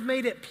 I've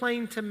made it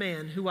plain to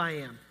man who I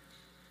am.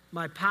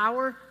 My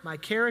power, my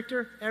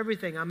character,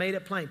 everything, I made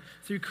it plain.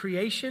 Through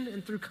creation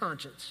and through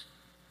conscience.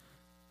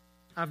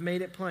 I've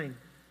made it plain.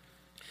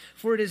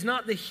 For it is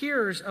not the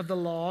hearers of the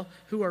law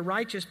who are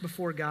righteous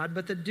before God,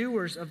 but the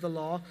doers of the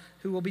law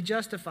who will be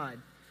justified.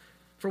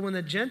 For when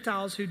the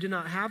Gentiles who do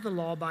not have the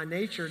law by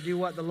nature do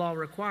what the law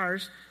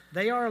requires,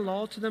 they are a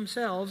law to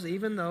themselves,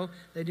 even though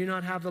they do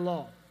not have the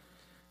law.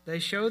 They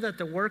show that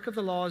the work of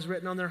the law is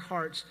written on their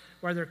hearts,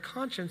 where their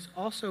conscience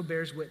also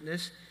bears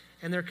witness,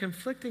 and their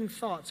conflicting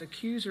thoughts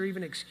accuse or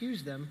even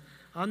excuse them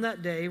on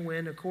that day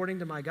when, according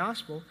to my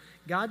gospel,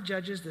 God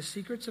judges the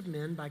secrets of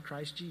men by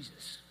Christ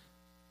Jesus.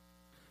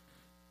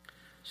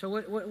 So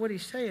what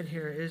He's saying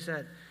here is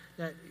that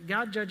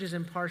God judges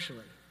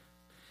impartially.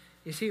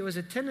 You see, it was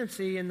a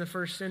tendency in the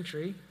first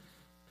century,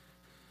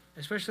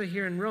 especially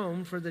here in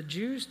Rome, for the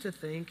Jews to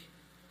think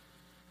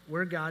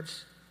we're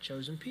God's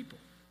chosen people.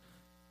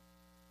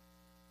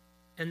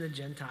 And the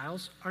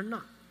Gentiles are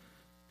not.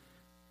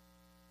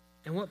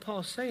 And what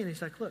Paul's saying,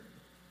 he's like, look,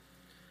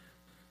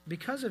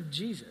 because of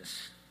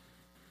Jesus,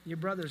 your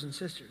brothers and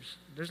sisters,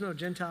 there's no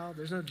Gentile,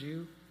 there's no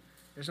Jew,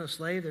 there's no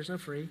slave, there's no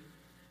free,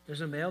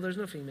 there's no male, there's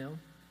no female.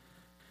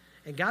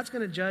 And God's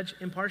going to judge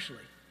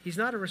impartially. He's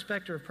not a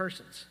respecter of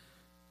persons.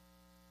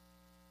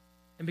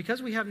 And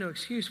because we have no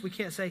excuse, we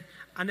can't say,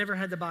 I never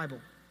had the Bible.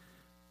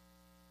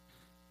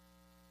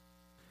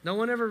 No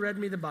one ever read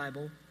me the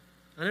Bible.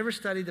 I never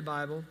studied the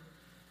Bible.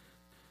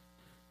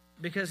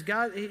 Because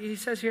God, He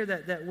says here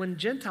that when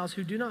Gentiles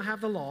who do not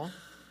have the law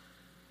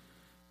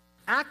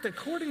act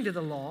according to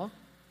the law,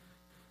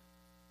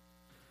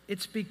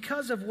 It's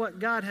because of what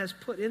God has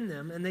put in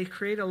them, and they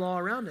create a law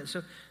around it.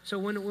 So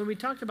when we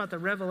talked about the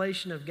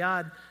revelation of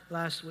God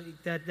last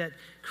week, that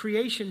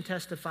creation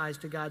testifies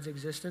to God's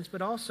existence,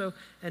 but also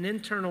an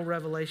internal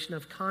revelation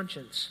of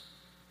conscience.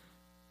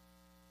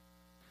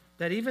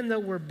 That even though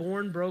we're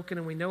born broken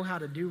and we know how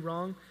to do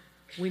wrong,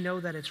 we know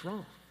that it's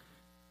wrong.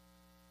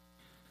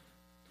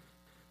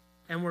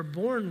 And we're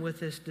born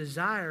with this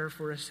desire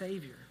for a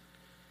Savior.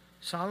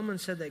 Solomon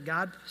said that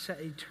God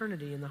set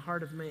eternity in the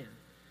heart of man.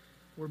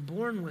 We're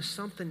born with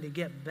something to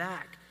get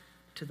back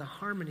to the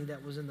harmony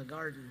that was in the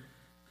garden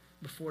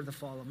before the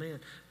fall of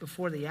man,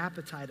 before the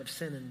appetite of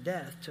sin and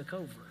death took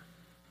over.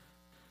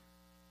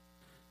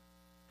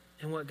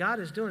 And what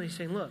God is doing, he's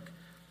saying, look,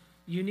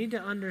 you need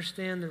to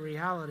understand the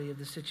reality of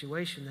the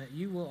situation, that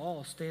you will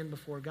all stand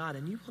before God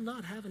and you will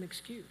not have an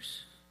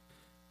excuse.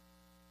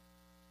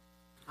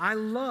 I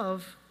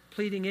love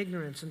pleading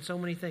ignorance in so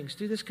many things.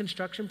 Do this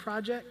construction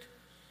project.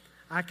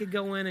 I could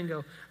go in and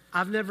go,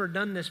 I've never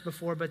done this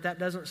before, but that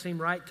doesn't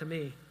seem right to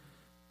me.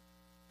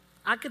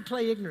 I could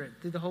play ignorant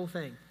through the whole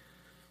thing.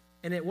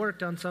 And it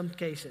worked on some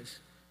cases.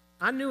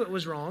 I knew it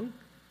was wrong.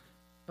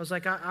 I was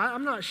like,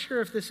 I'm not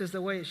sure if this is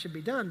the way it should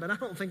be done, but I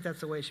don't think that's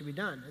the way it should be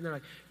done. And they're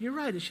like, you're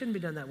right, it shouldn't be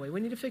done that way. We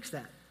need to fix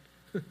that.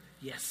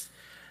 Yes.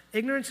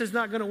 Ignorance is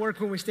not going to work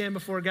when we stand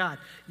before God.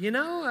 You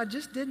know, I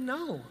just didn't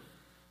know.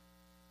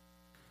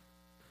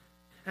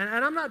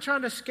 And I'm not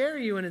trying to scare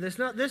you into this.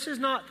 This is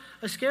not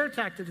a scare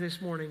tactic this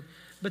morning.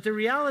 But the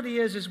reality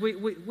is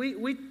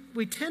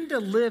we tend to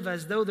live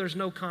as though there's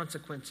no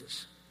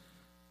consequences.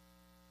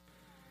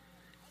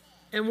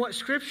 And what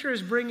Scripture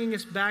is bringing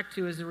us back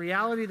to is the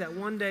reality that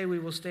one day we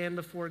will stand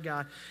before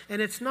God.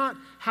 And it's not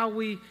how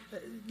we,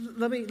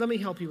 let me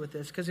help you with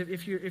this. Because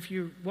if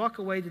you walk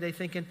away today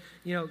thinking,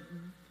 you know,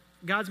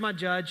 God's my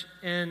judge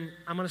and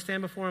I'm going to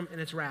stand before him and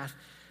it's wrath.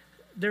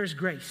 There's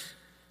grace.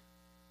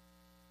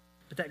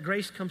 But that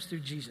grace comes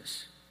through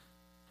Jesus.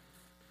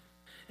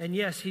 And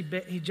yes, he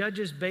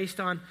judges based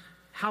on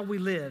how we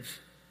live.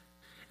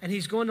 And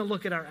he's going to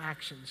look at our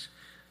actions.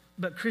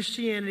 But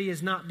Christianity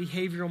is not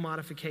behavioral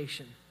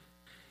modification.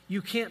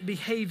 You can't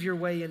behave your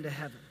way into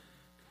heaven.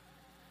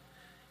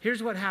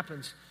 Here's what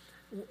happens.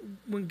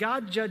 When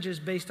God judges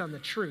based on the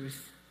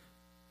truth,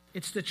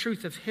 it's the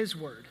truth of his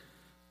word.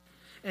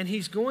 And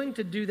he's going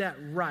to do that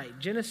right.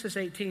 Genesis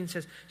 18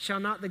 says, shall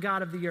not the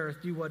God of the earth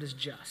do what is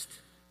just?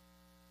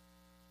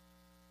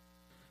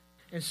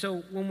 And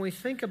so when we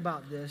think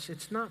about this,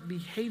 it's not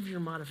behavior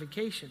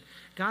modification.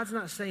 God's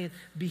not saying,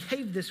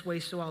 behave this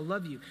way so I'll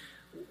love you.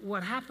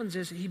 What happens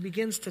is he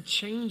begins to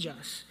change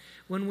us.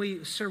 When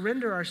we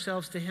surrender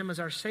ourselves to him as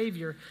our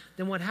Savior,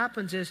 then what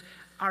happens is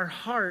our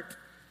heart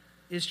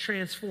is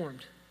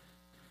transformed.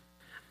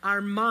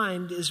 Our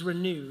mind is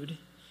renewed,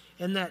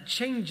 and that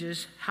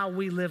changes how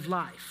we live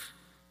life.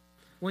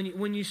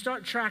 When you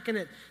start tracking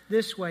it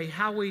this way,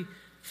 how we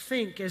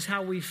think is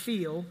how we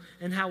feel,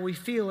 and how we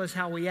feel is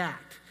how we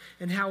act.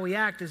 And how we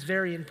act is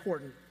very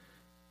important.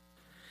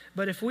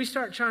 But if we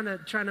start trying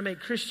to make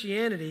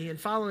Christianity and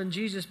following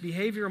Jesus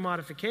behavioral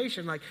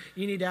modification, like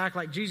you need to act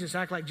like Jesus,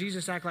 act like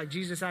Jesus, act like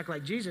Jesus, act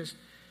like Jesus,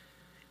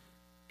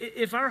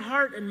 if our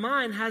heart and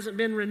mind hasn't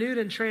been renewed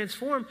and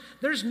transformed,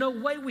 there's no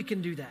way we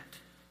can do that.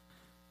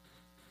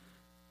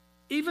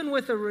 Even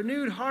with a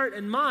renewed heart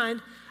and mind,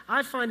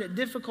 I find it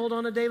difficult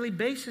on a daily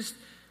basis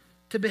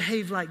to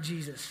behave like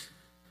Jesus.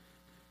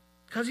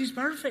 Because he's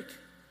perfect.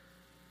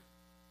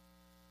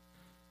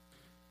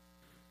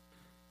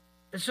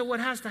 And so what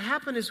has to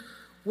happen is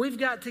we've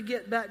got to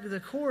get back to the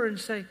core and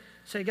say,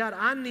 God,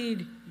 I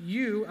need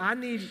you. I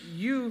need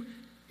you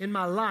in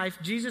my life.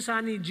 Jesus,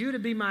 I need you to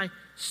be my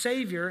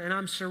Savior, and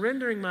I'm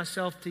surrendering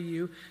myself to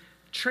you.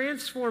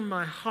 Transform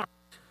my heart.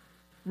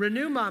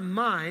 Renew my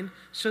mind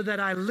so that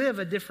I live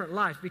a different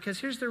life. Because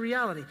here's the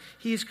reality.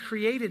 He has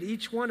created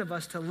each one of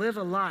us to live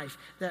a life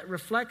that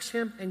reflects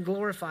him and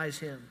glorifies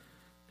him.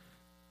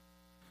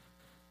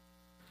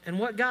 And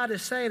what God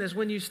is saying is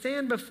when you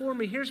stand before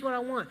me, here's what I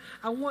want.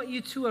 I want you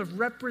to have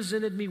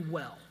represented me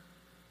well.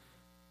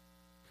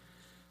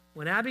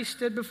 When Abby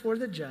stood before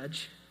the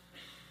judge,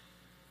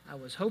 I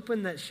was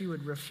hoping that she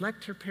would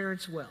reflect her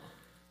parents well,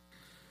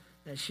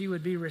 that she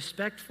would be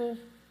respectful,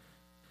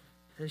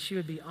 and she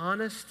would be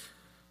honest,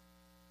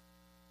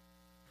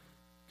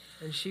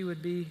 and she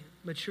would be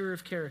mature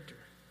of character.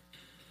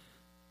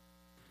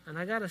 And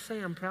I got to say,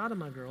 I'm proud of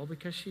my girl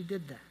because she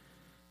did that.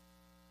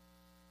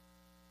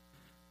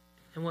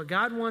 And what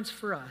God wants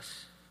for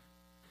us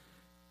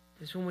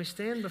is when we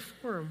stand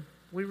before him,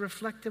 we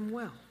reflect him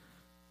well.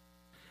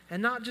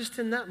 And not just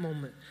in that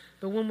moment,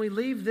 but when we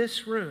leave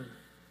this room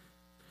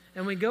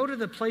and we go to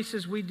the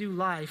places we do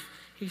life,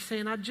 he's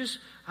saying,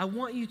 I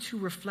want you to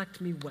reflect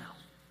me well.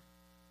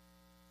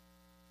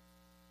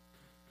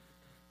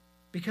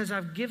 Because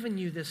I've given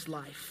you this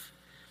life.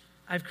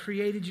 I've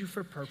created you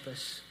for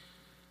purpose.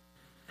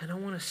 And I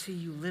want to see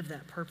you live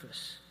that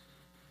purpose.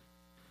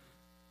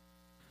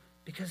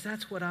 Because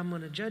that's what I'm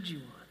going to judge you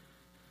on.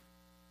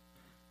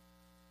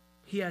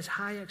 He has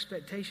high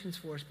expectations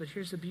for us, but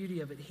here's the beauty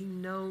of it. He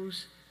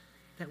knows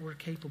that we're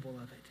capable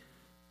of it.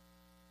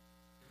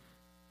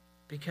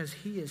 because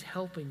he is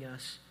helping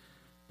us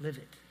live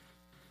it.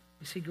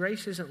 You see,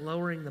 grace isn't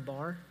lowering the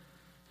bar.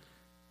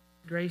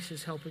 Grace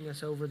is helping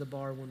us over the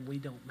bar when we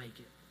don't make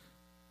it.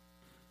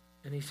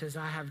 And he says,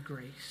 I have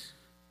grace,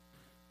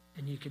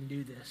 and you can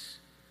do this.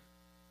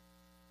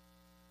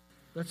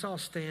 Let's all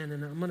stand,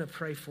 and I'm going to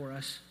pray for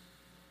us.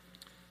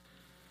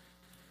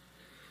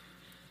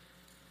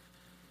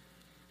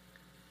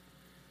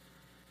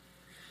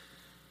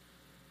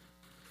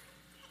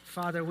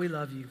 Father, we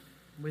love you.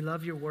 We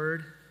love your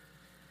word.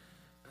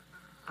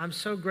 I'm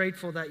so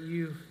grateful that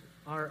you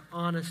are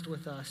honest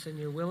with us and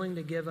you're willing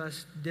to give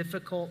us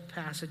difficult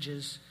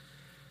passages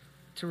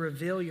to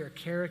reveal your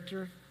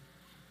character,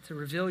 to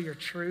reveal your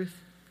truth,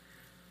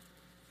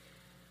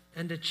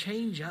 and to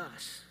change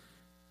us.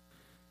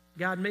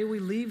 God, may we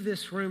leave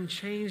this room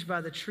changed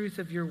by the truth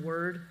of your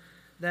word,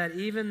 that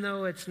even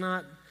though it's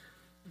not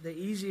the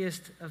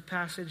easiest of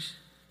passages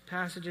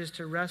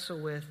to wrestle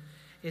with,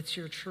 it's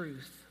your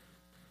truth.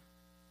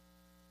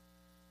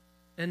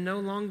 And no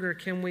longer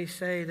can we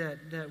say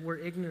that we're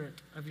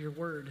ignorant of your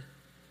word.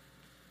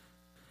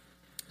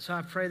 So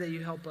I pray that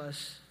you help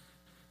us.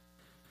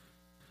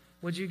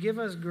 Would you give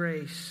us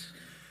grace?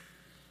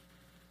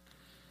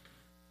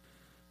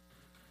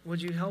 Would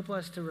you help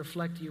us to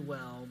reflect you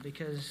well?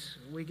 Because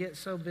we get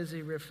so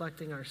busy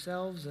reflecting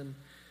ourselves and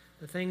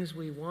the things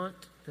we want,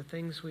 the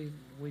things we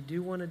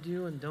do want to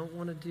do and don't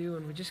want to do,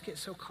 and we just get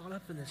so caught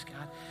up in this,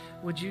 God.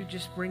 Would you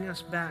just bring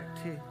us back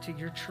to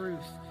your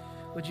truth?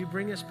 Would you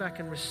bring us back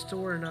and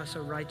restore in us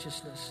a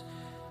righteousness?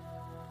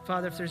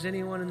 Father, if there's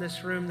anyone in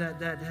this room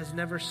that has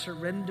never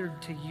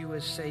surrendered to you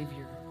as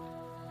Savior,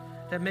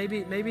 that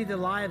maybe the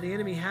lie of the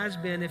enemy has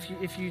been,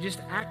 if you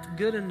just act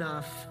good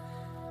enough,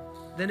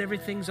 then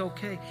everything's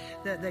okay.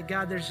 That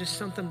God, there's just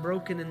something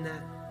broken in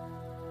that.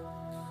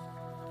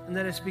 And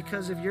that it's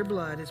because of your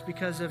blood. It's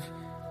because of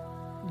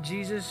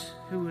Jesus,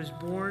 who was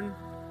born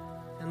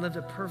and lived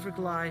a perfect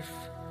life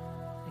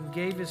and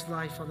gave his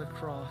life on the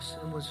cross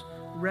and was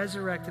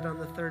resurrected on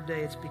the third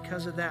day. It's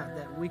because of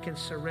that we can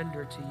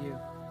surrender to you.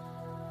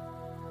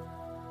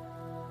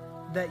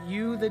 That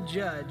you, the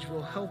judge,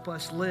 will help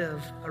us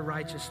live a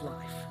righteous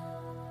life.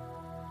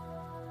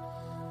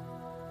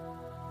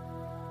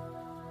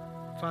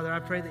 Father, I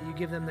pray that you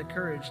give them the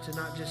courage to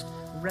not just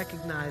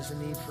recognize the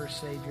need for a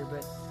Savior,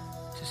 but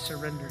to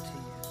surrender to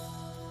you.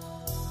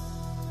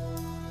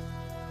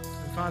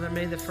 And Father,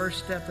 may the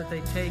first step that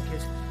they take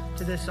is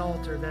to this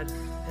altar, that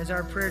as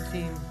our prayer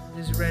team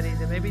is ready,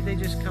 that maybe they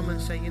just come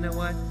and say, you know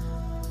what?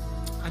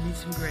 I need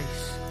some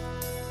grace.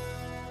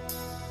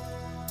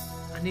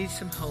 I need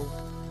some hope.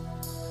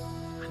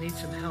 I need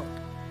some help.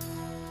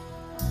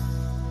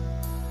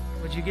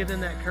 Would you give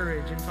them that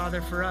courage? And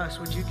Father, for us,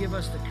 would you give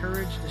us the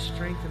courage, the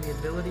strength, and the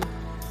ability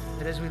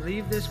that as we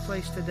leave this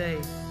place today,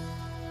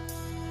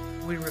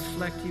 we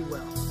reflect you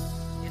well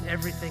in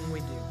everything we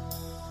do.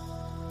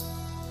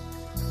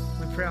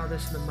 We pray all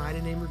this in the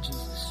mighty name of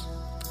Jesus.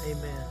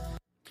 Amen.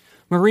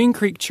 Marine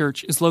Creek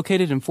Church is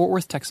located in Fort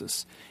Worth,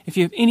 Texas. If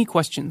you have any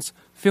questions,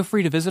 feel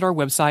free to visit our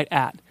website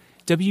at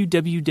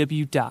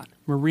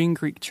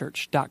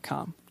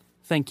www.marinecreekchurch.com.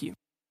 Thank you.